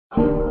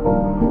Hi,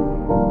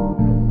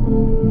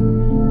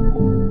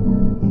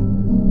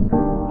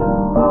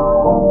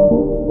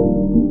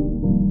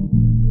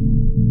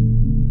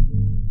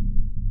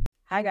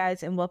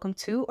 guys, and welcome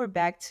to or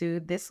back to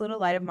This Little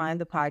Light of Mine,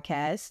 the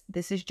podcast.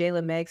 This is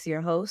Jayla Megs,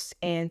 your host,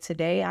 and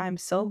today I'm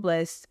so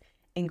blessed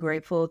and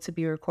grateful to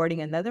be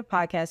recording another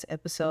podcast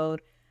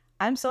episode.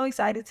 I'm so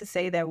excited to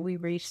say that we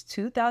reached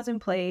 2,000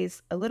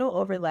 plays a little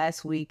over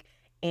last week,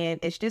 and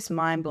it's just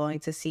mind-blowing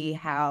to see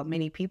how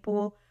many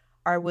people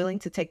are willing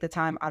to take the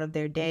time out of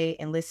their day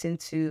and listen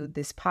to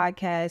this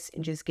podcast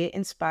and just get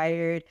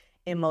inspired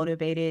and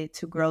motivated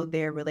to grow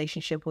their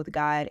relationship with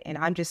God. And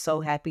I'm just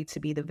so happy to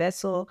be the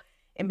vessel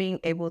and being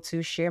able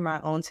to share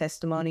my own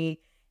testimony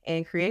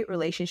and create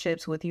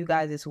relationships with you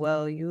guys as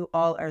well. You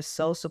all are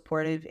so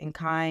supportive and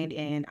kind,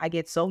 and I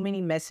get so many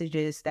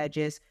messages that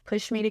just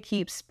push me to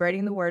keep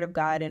spreading the word of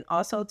God and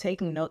also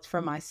taking notes for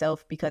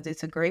myself, because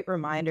it's a great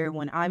reminder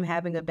when I'm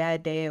having a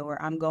bad day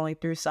or I'm going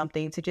through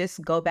something to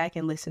just go back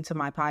and listen to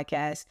my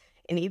podcast.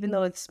 And even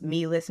though it's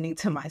me listening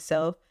to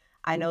myself,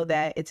 I know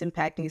that it's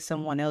impacting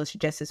someone else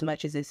just as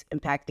much as it's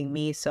impacting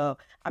me. So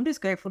I'm just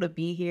grateful to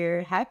be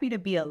here, happy to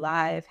be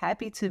alive,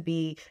 happy to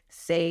be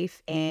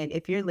safe. And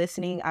if you're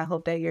listening, I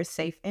hope that you're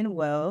safe and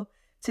well.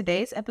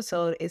 Today's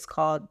episode is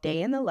called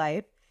Day in the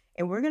Life,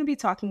 and we're going to be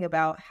talking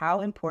about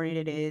how important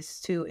it is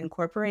to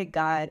incorporate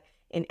God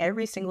in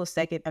every single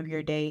second of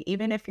your day,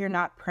 even if you're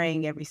not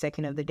praying every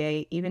second of the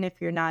day, even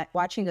if you're not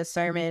watching a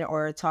sermon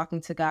or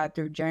talking to God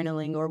through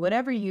journaling or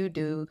whatever you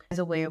do as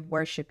a way of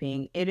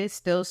worshiping. It is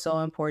still so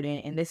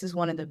important. And this is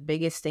one of the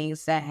biggest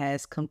things that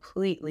has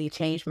completely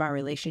changed my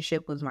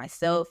relationship with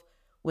myself,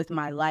 with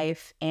my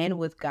life, and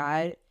with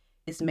God,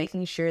 is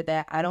making sure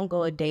that I don't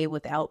go a day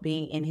without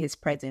being in his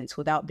presence,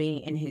 without being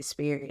in his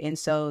spirit. And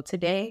so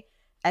today,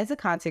 as a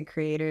content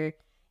creator,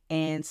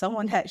 and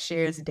someone that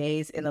shares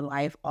days in the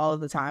life all of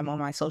the time on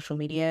my social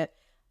media,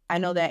 I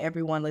know that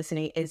everyone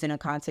listening isn't a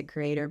content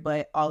creator,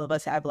 but all of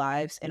us have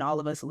lives and all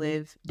of us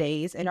live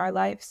days in our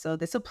life. So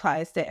this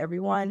applies to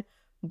everyone.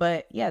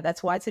 But yeah,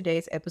 that's why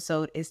today's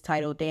episode is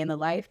titled Day in the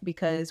Life,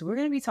 because we're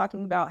going to be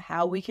talking about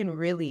how we can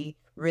really,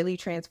 really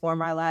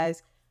transform our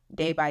lives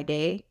day by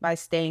day by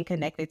staying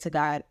connected to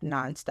God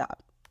nonstop.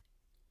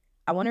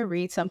 I want to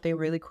read something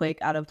really quick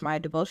out of my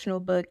devotional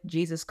book,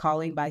 Jesus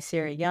Calling by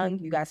Sarah Young.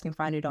 You guys can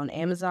find it on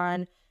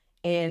Amazon.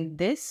 And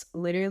this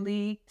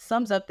literally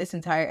sums up this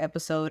entire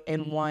episode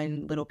in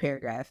one little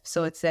paragraph.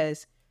 So it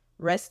says,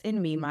 "Rest in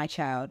me, my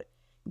child.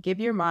 Give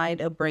your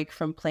mind a break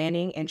from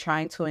planning and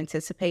trying to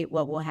anticipate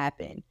what will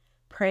happen.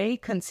 Pray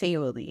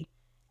continually,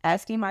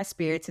 asking my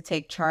spirit to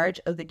take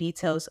charge of the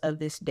details of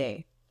this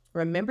day.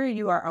 Remember,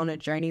 you are on a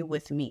journey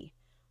with me.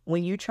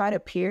 When you try to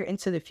peer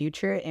into the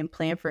future and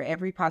plan for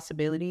every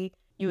possibility,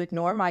 you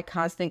ignore my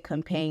constant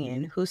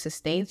companion who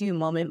sustains you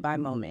moment by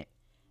moment.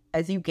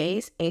 As you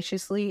gaze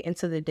anxiously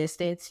into the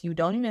distance, you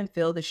don't even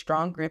feel the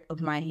strong grip of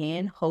my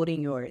hand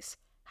holding yours.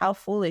 How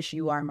foolish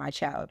you are, my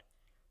child.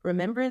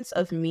 Remembrance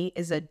of me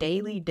is a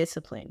daily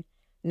discipline.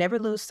 Never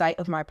lose sight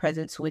of my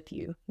presence with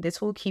you.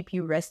 This will keep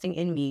you resting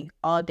in me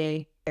all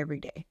day, every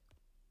day."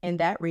 And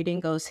that reading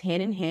goes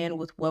hand in hand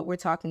with what we're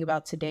talking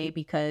about today,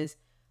 because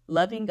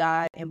loving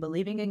God and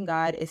believing in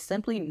God is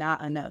simply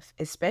not enough,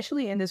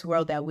 especially in this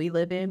world that we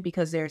live in,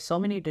 because there are so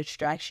many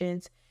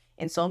distractions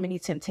and so many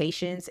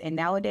temptations. And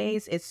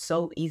nowadays, it's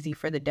so easy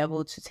for the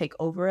devil to take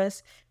over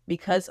us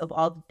because of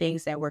all the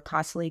things that we're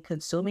constantly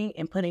consuming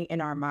and putting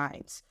in our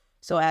minds.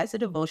 So as the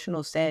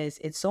devotional says,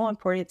 it's so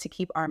important to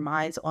keep our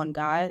minds on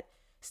God,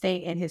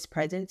 staying in his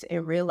presence,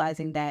 and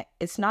realizing that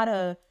it's not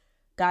a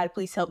God,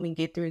 please help me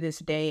get through this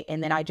day,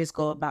 and then I just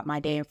go about my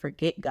day and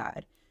forget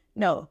God.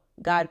 No,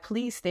 God,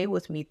 please stay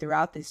with me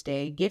throughout this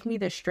day. Give me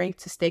the strength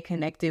to stay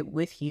connected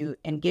with you,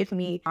 and give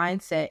me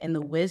mindset and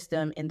the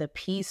wisdom and the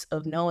peace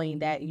of knowing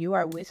that you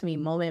are with me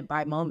moment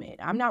by moment.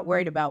 I'm not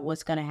worried about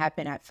what's going to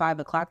happen at 5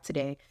 o'clock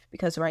today,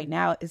 because right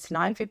now it's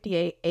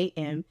 9:58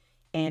 a.m.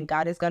 and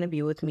God is going to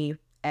be with me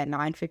at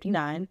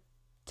 9:59,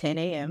 10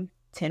 a.m.,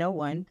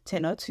 10:01,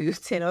 10:02,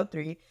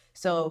 10:03.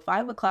 So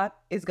 5 o'clock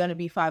is going to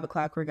be 5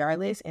 o'clock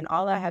regardless. And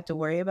all I have to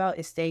worry about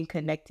is staying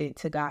connected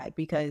to God,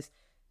 because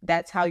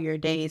that's how your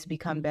days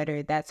become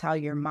better. That's how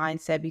your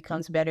mindset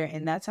becomes better.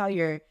 And that's how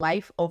your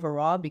life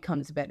overall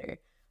becomes better.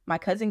 My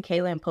cousin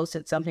Kaylin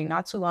posted something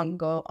not too long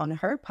ago on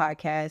her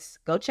podcast.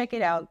 Go check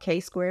it out, K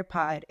Square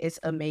Pod. It's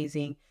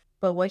amazing.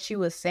 But what she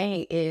was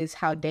saying is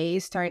how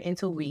days turn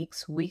into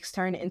weeks, weeks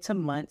turn into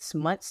months,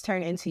 months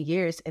turn into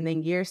years, and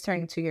then years turn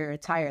into your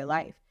entire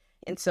life.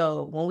 And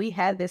so when we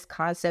have this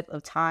concept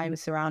of time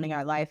surrounding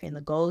our life and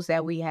the goals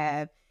that we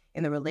have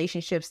and the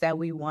relationships that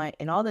we want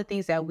and all the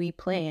things that we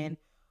plan,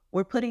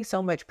 we're putting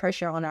so much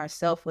pressure on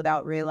ourselves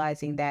without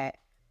realizing that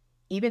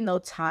even though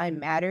time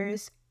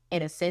matters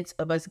in a sense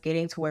of us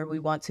getting to where we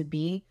want to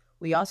be,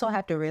 we also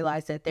have to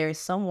realize that there is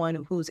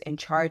someone who's in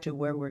charge of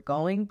where we're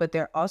going, but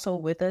they're also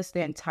with us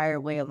the entire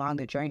way along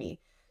the journey.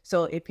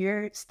 So if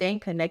you're staying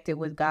connected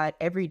with God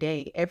every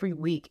day, every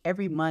week,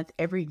 every month,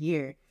 every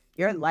year,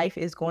 your life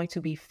is going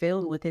to be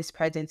filled with his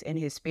presence and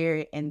his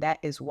spirit. And that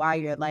is why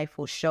your life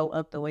will show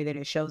up the way that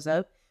it shows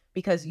up,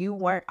 because you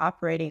weren't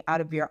operating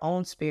out of your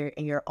own spirit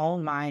and your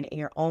own mind and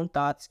your own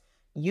thoughts.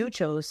 You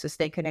chose to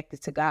stay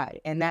connected to God,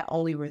 and that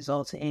only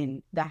results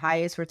in the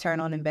highest return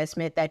on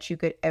investment that you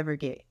could ever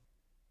get.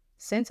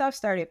 Since I've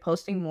started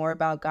posting more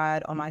about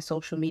God on my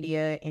social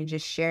media and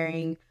just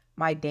sharing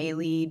my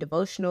daily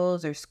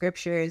devotionals or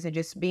scriptures and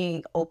just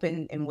being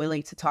open and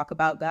willing to talk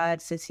about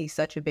God, since he's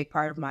such a big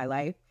part of my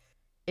life,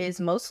 is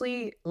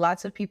mostly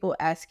lots of people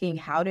asking,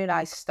 how did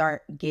I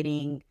start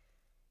getting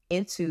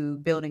into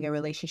building a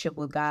relationship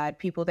with God?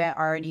 People that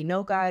already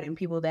know God and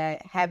people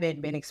that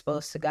haven't been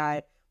exposed to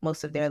God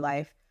most of their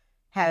life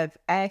have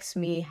asked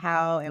me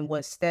how and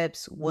what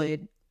steps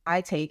would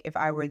I take if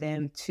I were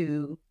them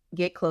to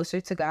get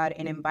closer to God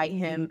and invite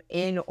him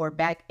in or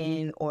back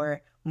in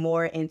or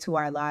more into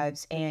our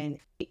lives. And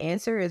the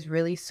answer is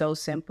really so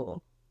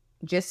simple.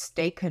 Just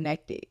stay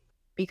connected.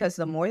 Because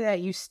the more that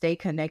you stay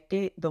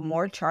connected, the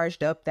more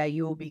charged up that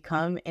you will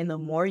become, and the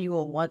more you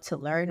will want to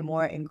learn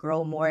more and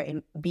grow more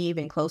and be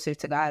even closer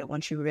to God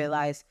once you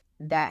realize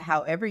that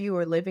however you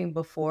were living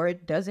before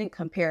doesn't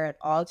compare at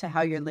all to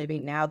how you're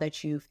living now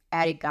that you've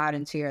added God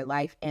into your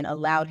life and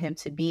allowed him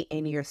to be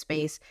in your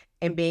space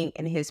and being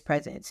in his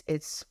presence.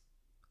 It's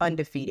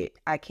undefeated.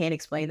 I can't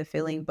explain the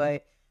feeling,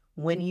 but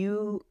when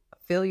you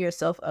fill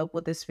yourself up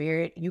with the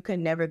Spirit, you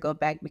can never go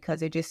back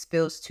because it just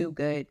feels too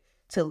good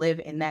to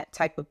live in that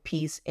type of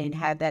peace and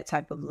have that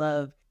type of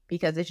love,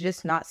 because it's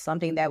just not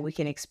something that we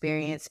can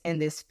experience in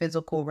this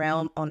physical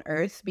realm on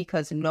earth,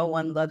 because no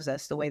one loves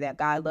us the way that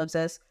God loves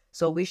us.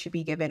 So we should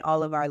be giving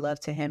all of our love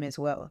to him as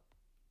well.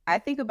 I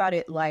think about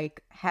it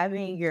like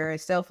having your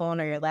cell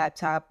phone or your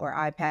laptop or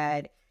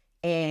iPad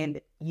and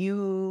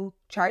you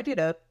charge it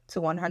up to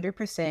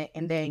 100%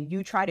 and then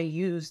you try to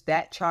use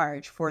that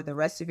charge for the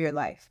rest of your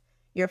life.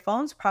 Your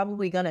phone's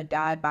probably going to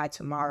die by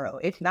tomorrow,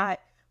 if not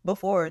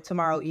before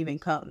tomorrow even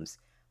comes.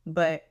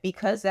 But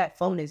because that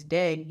phone is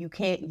dead, you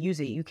can't use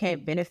it. You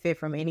can't benefit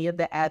from any of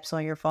the apps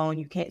on your phone.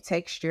 You can't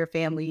text your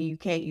family. You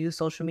can't use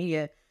social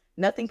media.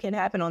 Nothing can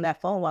happen on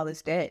that phone while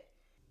it's dead.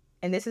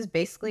 And this is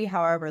basically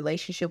how our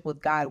relationship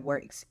with God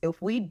works.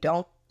 If we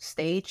don't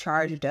stay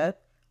charged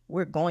up,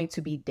 we're going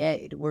to be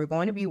dead. We're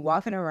going to be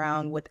walking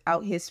around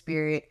without his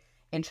Spirit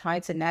and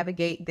trying to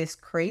navigate this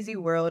crazy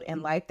world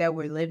and life that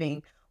we're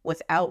living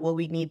without what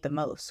we need the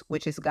most,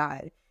 which is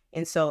God.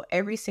 And so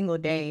every single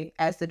day,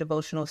 as the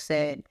devotional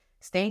said,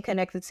 staying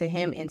connected to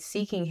him and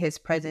seeking his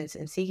presence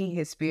and seeking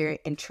his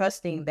Spirit and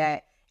trusting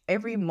that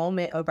every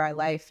moment of our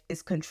life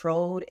is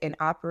controlled and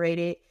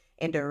operated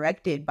and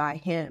directed by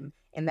him,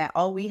 and that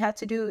all we have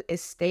to do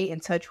is stay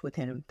in touch with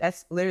him.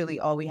 That's literally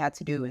all we have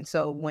to do. And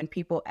so when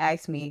people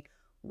ask me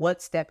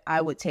what step I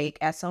would take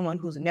as someone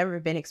who's never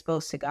been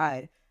exposed to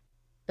God,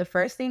 the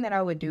first thing that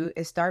I would do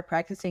is start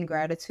practicing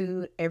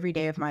gratitude every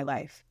day of my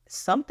life.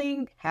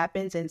 Something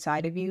happens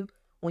inside of you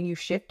when you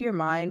shift your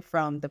mind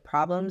from the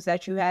problems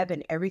that you have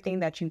and everything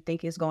that you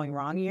think is going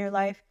wrong in your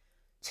life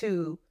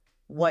to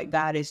what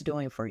God is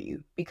doing for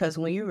you. Because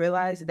when you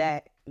realize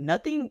that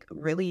nothing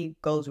really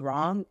goes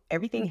wrong,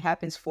 everything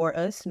happens for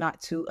us, not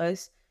to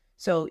us.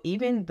 So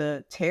even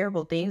the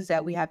terrible things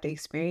that we have to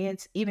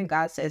experience, even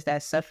God says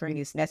that suffering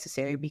is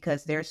necessary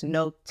because there's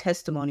no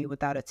testimony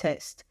without a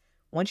test.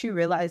 Once you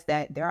realize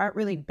that there aren't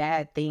really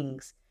bad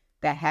things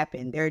that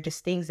happen, there are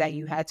just things that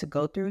you had to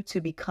go through to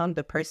become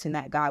the person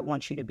that God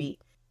wants you to be.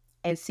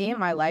 And seeing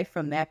my life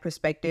from that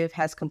perspective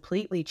has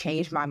completely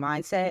changed my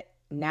mindset.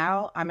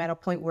 Now I'm at a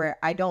point where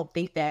I don't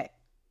think that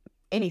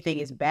anything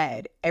is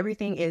bad.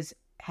 Everything is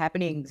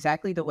happening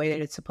exactly the way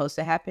that it's supposed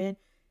to happen,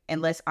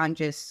 unless I'm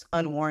just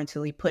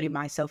unwarrantedly putting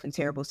myself in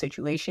terrible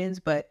situations.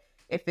 But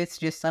if it's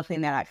just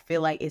something that I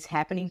feel like is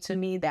happening to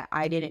me that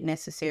I didn't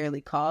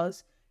necessarily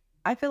cause,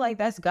 I feel like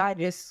that's God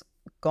just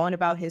going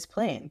about his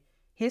plan.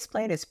 His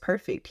plan is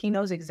perfect. He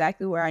knows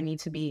exactly where I need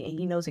to be, and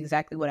he knows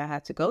exactly what I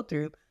have to go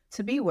through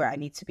to be where I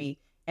need to be.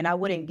 And I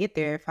wouldn't get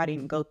there if I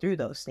didn't go through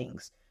those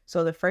things.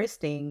 So the first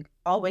thing,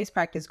 always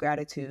practice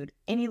gratitude.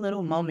 Any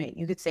little moment,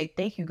 you could say,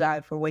 thank you,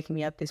 God, for waking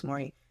me up this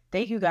morning.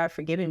 Thank you, God,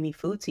 for giving me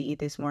food to eat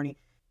this morning.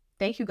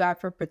 Thank you, God,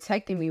 for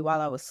protecting me while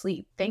I was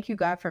asleep. Thank you,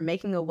 God, for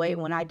making a way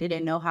when I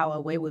didn't know how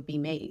a way would be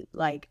made.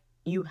 Like,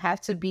 you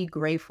have to be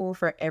grateful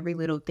for every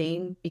little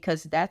thing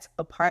because that's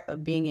a part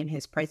of being in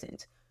his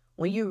presence.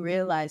 When you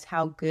realize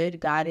how good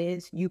God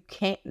is, you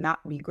can't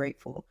not be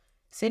grateful.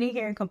 Sitting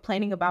here and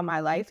complaining about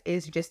my life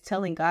is just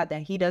telling God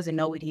that he doesn't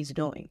know what he's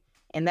doing.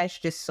 And that's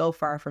just so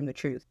far from the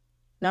truth.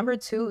 Number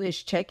 2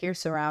 is check your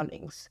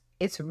surroundings.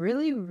 It's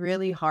really,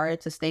 really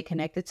hard to stay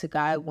connected to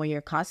God when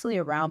you're constantly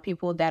around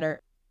people that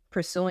are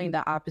pursuing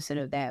the opposite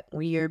of that.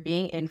 When you're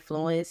being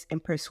influenced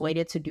and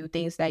persuaded to do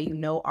things that you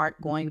know aren't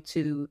going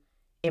to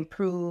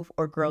improve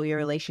or grow your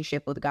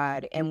relationship with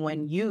God. And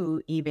when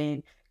you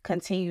even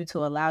continue to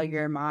allow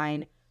your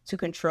mind to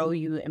control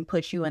you and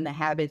put you in the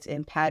habits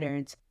and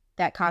patterns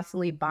that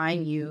constantly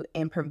bind you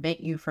and prevent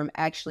you from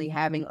actually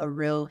having a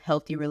real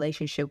healthy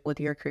relationship with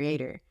your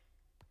Creator.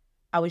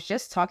 I was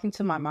just talking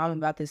to my mom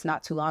about this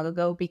not too long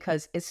ago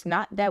because it's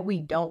not that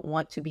we don't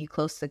want to be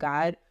close to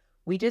God.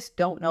 We just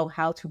don't know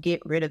how to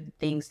get rid of the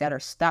things that are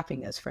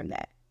stopping us from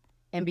that.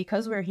 And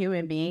because we're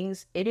human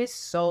beings, it is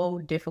so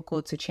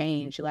difficult to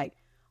change. Like,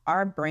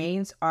 our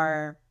brains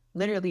are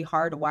literally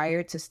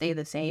hardwired to stay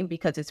the same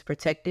because it's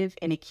protective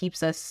and it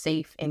keeps us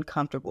safe and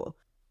comfortable.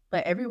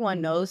 But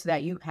everyone knows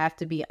that you have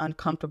to be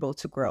uncomfortable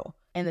to grow.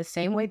 And the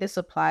same way this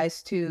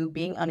applies to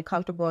being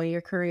uncomfortable in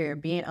your career,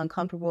 being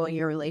uncomfortable in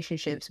your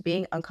relationships,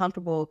 being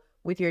uncomfortable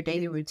with your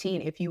daily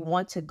routine. If you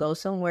want to go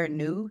somewhere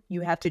new,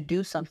 you have to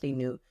do something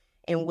new.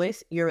 And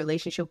with your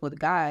relationship with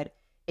God,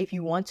 if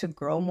you want to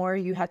grow more,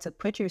 you have to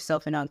put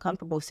yourself in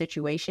uncomfortable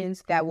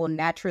situations that will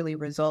naturally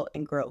result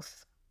in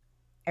growth.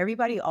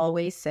 Everybody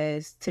always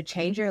says to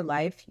change your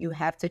life, you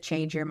have to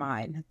change your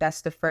mind.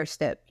 That's the first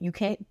step. You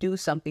can't do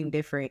something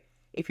different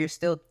if you're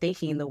still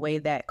thinking the way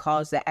that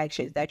caused the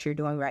actions that you're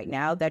doing right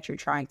now that you're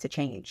trying to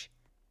change.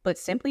 But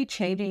simply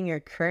changing your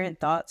current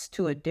thoughts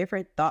to a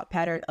different thought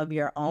pattern of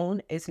your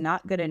own is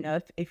not good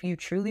enough if you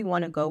truly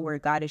want to go where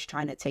God is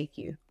trying to take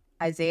you.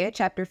 Isaiah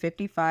chapter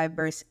 55,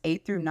 verse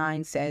 8 through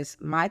 9 says,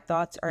 "My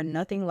thoughts are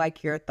nothing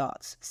like your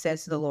thoughts,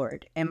 says the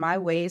Lord, and my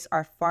ways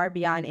are far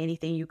beyond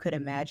anything you could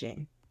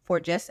imagine. For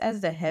just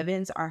as the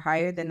heavens are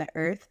higher than the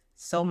earth,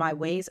 so my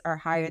ways are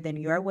higher than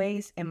your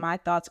ways, and my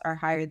thoughts are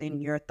higher than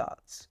your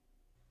thoughts."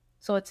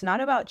 So it's not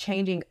about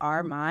changing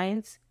our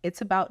minds, it's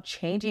about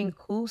changing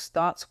whose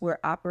thoughts we're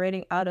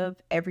operating out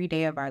of every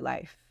day of our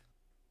life.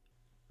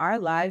 Our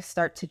lives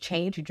start to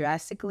change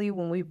drastically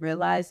when we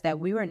realize that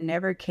we were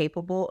never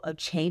capable of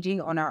changing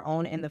on our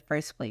own in the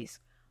first place.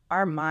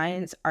 Our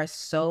minds are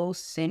so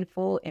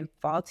sinful and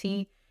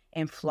faulty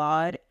and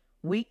flawed.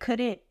 We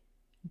couldn't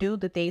do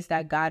the things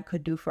that God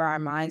could do for our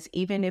minds,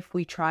 even if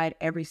we tried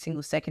every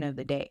single second of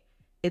the day.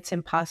 It's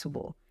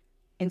impossible.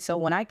 And so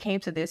when I came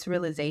to this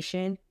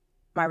realization,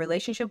 my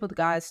relationship with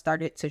God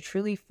started to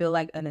truly feel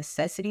like a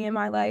necessity in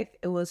my life.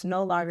 It was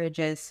no longer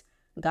just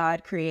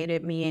God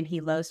created me and he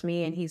loves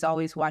me and he's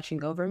always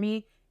watching over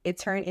me. It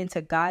turned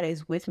into God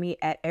is with me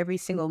at every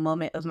single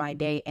moment of my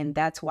day. And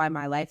that's why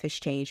my life has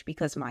changed,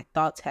 because my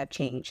thoughts have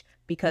changed,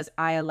 because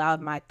I allowed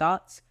my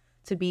thoughts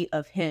to be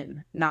of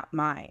him, not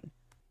mine.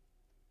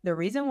 The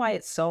reason why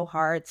it's so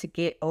hard to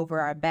get over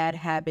our bad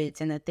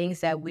habits and the things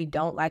that we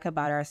don't like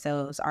about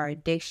ourselves, our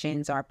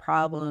addictions, our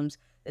problems,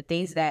 the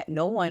things that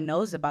no one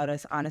knows about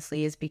us,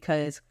 honestly, is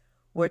because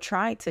we're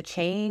trying to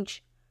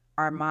change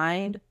our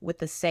mind with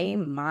the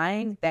same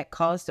mind that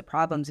caused the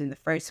problems in the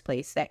first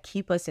place, that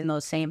keep us in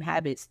those same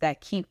habits,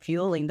 that keep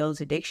fueling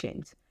those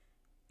addictions.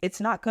 It's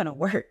not going to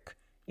work.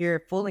 You're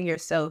fooling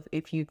yourself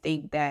if you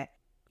think that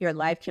your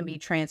life can be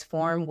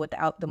transformed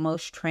without the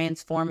most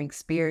transforming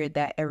spirit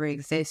that ever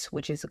exists,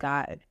 which is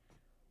God.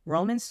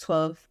 Romans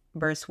 12,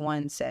 verse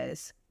 1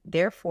 says,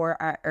 "Therefore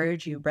I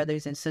urge you,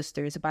 brothers and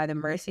sisters, by the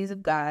mercies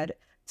of God,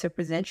 to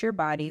present your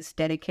bodies,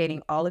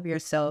 dedicating all of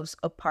yourselves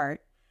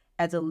apart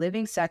as a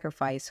living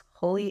sacrifice,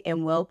 holy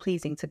and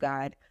well-pleasing to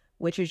God,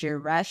 which is your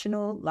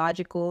rational,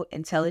 logical,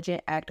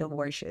 intelligent act of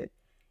worship.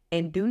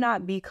 And do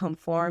not be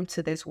conformed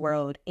to this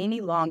world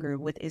any longer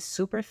with its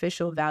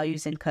superficial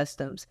values and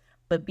customs,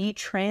 but be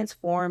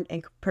transformed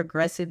and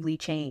progressively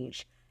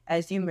changed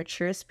as you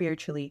mature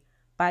spiritually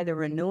by the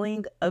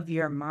renewing of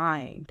your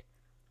mind.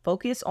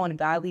 Focus on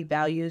godly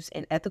values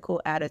and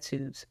ethical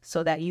attitudes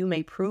so that you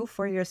may prove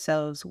for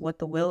yourselves what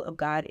the will of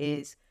God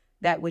is,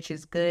 that which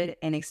is good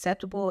and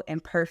acceptable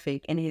and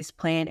perfect in his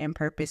plan and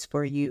purpose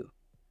for you."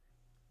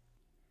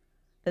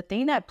 The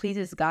thing that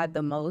pleases God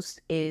the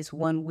most is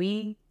when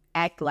we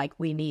act like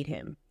we need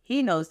him.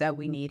 He knows that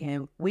we need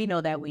him. We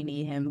know that we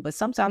need him, but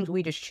sometimes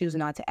we just choose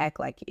not to act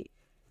like it.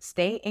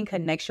 Stay in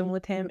connection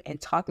with him and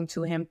talking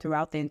to him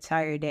throughout the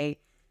entire day.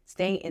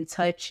 Staying in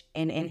touch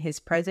and in his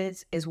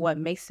presence is what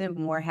makes him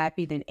more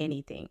happy than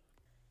anything.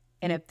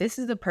 And if this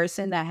is the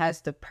person that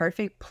has the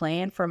perfect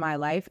plan for my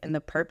life and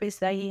the purpose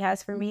that he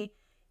has for me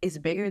is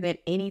bigger than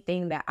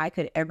anything that I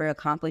could ever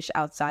accomplish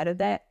outside of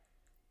that,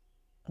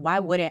 why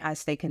wouldn't I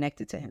stay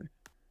connected to him?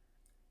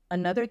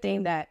 Another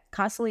thing that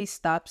constantly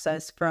stops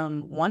us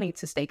from wanting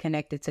to stay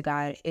connected to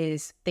God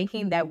is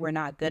thinking that we're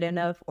not good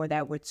enough, or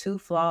that we're too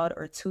flawed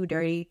or too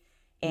dirty,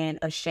 and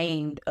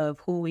ashamed of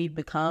who we've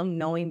become,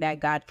 knowing that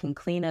God can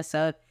clean us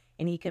up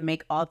and he can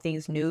make all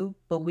things new,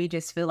 but we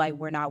just feel like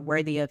we're not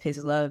worthy of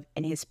his love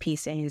and his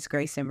peace and his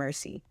grace and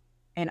mercy.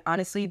 And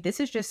honestly, this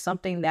is just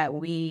something that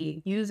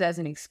we use as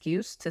an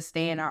excuse to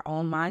stay in our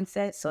own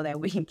mindset so that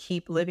we can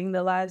keep living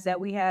the lives that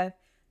we have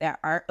that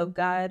aren't of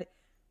God,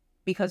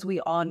 because we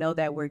all know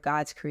that we're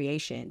God's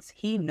creations.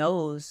 He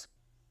knows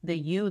the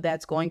you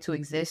that's going to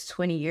exist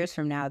 20 years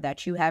from now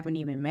that you haven't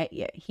even met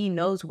yet. He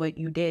knows what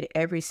you did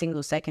every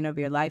single second of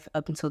your life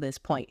up until this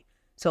point.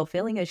 So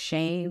feeling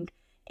ashamed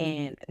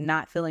and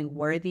not feeling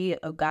worthy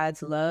of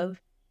God's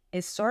love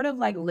is sort of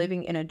like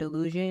living in a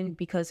delusion,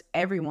 because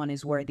everyone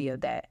is worthy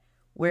of that.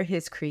 We're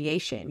his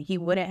creation. He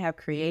wouldn't have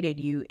created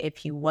you if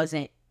he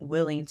wasn't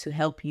willing to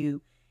help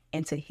you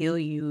and to heal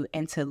you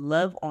and to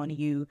love on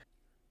you,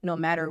 no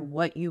matter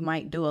what you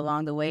might do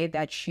along the way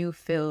that you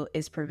feel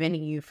is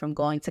preventing you from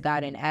going to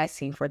God and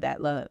asking for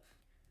that love.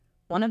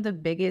 One of the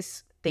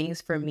biggest things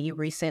for me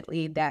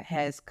recently that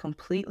has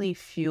completely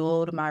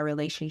fueled my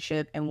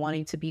relationship and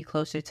wanting to be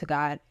closer to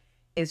God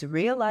is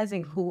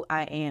realizing who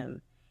I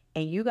am.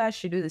 And you guys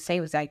should do the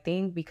same exact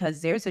thing,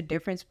 because there's a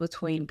difference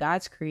between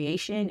God's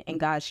creation and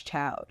God's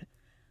child.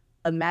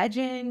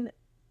 Imagine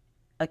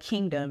a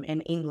kingdom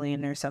in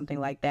England or something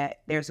like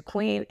that. There's a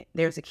queen,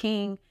 there's a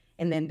king,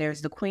 and then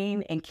there's the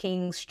queen and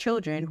king's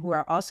children who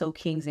are also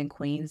kings and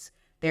queens,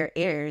 they're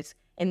heirs,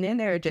 and then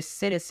there are just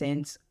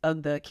citizens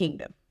of the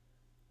kingdom.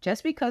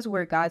 Just because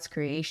we're God's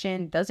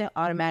creation doesn't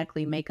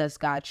automatically make us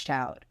God's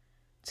child.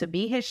 To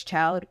be his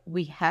child,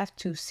 we have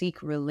to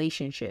seek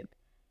relationship.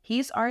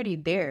 He's already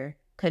there,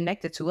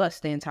 connected to us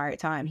the entire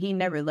time. He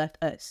never left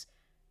us.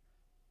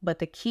 But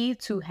the key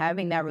to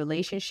having that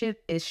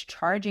relationship is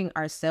charging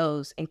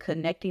ourselves and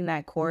connecting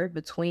that cord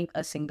between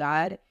us and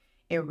God,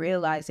 and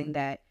realizing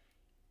that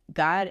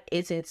God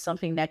isn't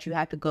something that you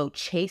have to go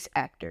chase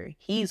after.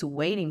 He's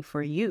waiting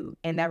for you,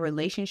 and that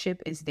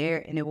relationship is there,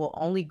 and it will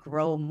only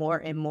grow more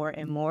and more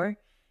and more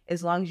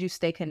as long as you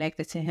stay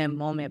connected to him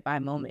moment by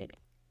moment.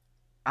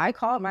 I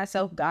called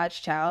myself God's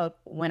child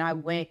when I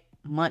went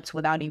months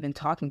without even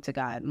talking to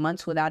God,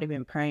 months without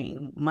even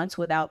praying, months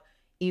without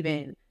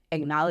even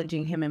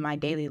acknowledging him in my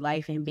daily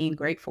life and being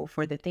grateful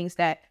for the things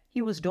that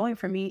he was doing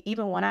for me,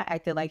 even when I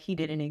acted like he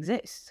didn't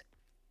exist.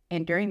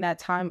 And during that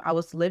time, I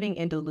was living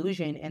in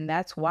delusion, and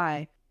that's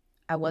why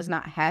I was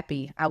not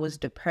happy. I was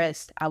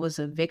depressed. I was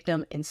a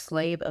victim and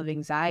slave of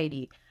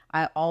anxiety.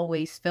 I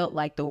always felt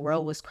like the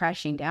world was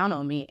crashing down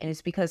on me, and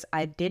it's because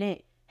I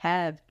didn't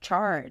have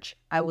charge.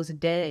 I was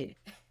dead.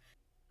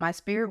 My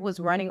spirit was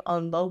running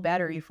on low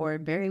battery for a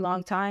very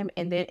long time,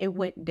 and then it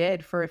went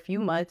dead for a few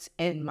months,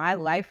 and my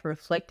life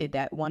reflected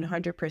that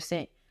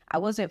 100%. I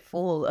wasn't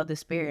full of the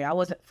spirit. I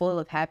wasn't full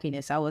of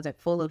happiness. I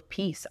wasn't full of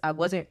peace. I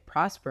wasn't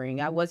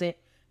prospering.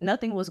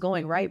 Nothing was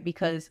going right,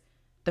 because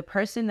the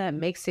person that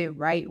makes it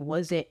right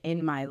wasn't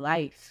in my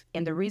life.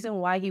 And the reason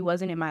why he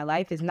wasn't in my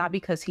life is not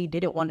because he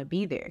didn't want to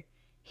be there.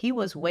 He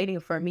was waiting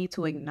for me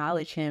to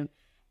acknowledge him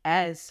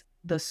as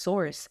the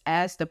source,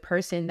 as the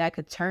person that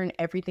could turn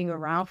everything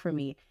around for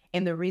me.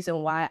 And the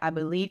reason why I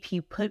believe he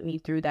put me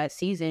through that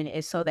season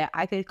is so that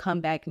I could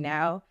come back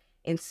now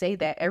and say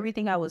that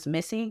everything I was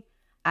missing,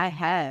 I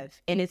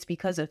have. And it's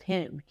because of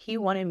him. He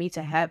wanted me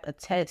to have a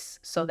test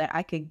so that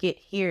I could get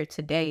here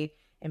today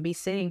and be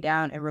sitting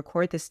down and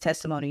record this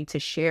testimony to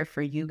share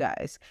for you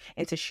guys,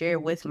 and to share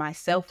with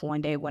myself one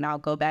day when I'll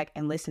go back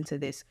and listen to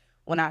this,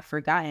 when I've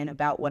forgotten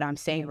about what I'm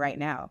saying right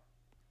now.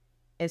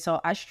 And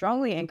so I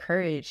strongly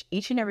encourage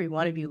each and every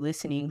one of you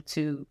listening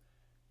to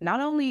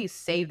not only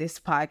save this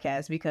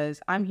podcast,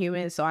 because I'm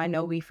human, so I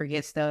know we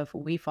forget stuff,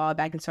 we fall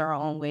back into our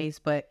own ways,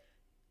 but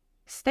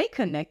stay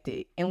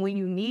connected. And when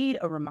you need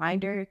a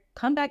reminder,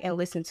 come back and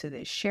listen to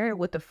this, share it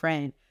with a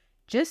friend.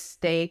 Just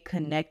stay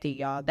connected,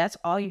 y'all. That's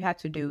all you have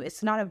to do.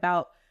 It's not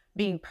about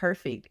being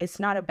perfect. It's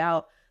not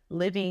about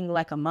living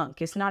like a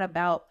monk. It's not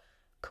about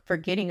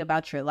forgetting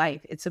about your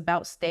life. It's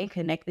about staying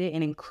connected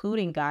and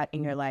including God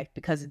in your life,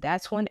 because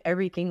that's when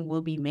everything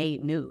will be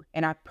made new.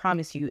 And I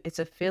promise you, it's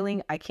a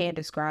feeling I can't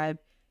describe.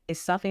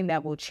 It's something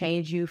that will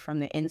change you from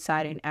the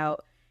inside and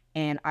out.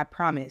 And I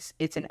promise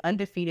it's an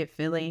undefeated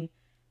feeling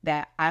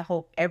that I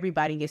hope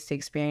everybody gets to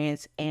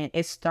experience. And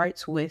it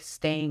starts with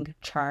staying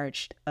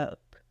charged up.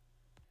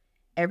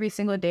 Every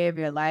single day of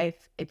your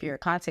life, if you're a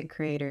content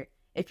creator,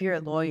 if you're a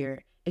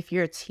lawyer, if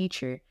you're a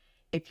teacher,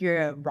 if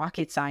you're a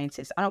rocket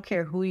scientist, I don't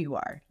care who you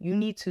are, you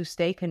need to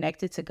stay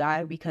connected to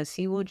God, because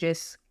he will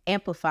just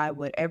amplify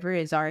whatever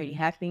is already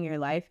happening in your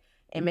life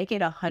and make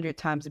it 100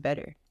 times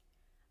better.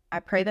 I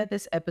pray that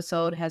this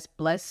episode has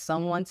blessed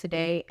someone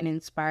today and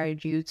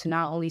inspired you to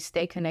not only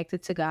stay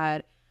connected to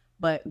God,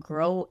 but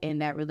grow in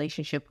that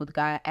relationship with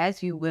God,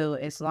 as you will,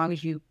 as long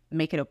as you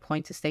make it a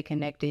point to stay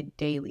connected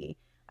daily.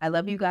 I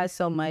love you guys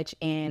so much,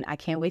 and I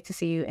can't wait to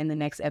see you in the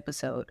next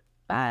episode.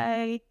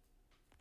 Bye.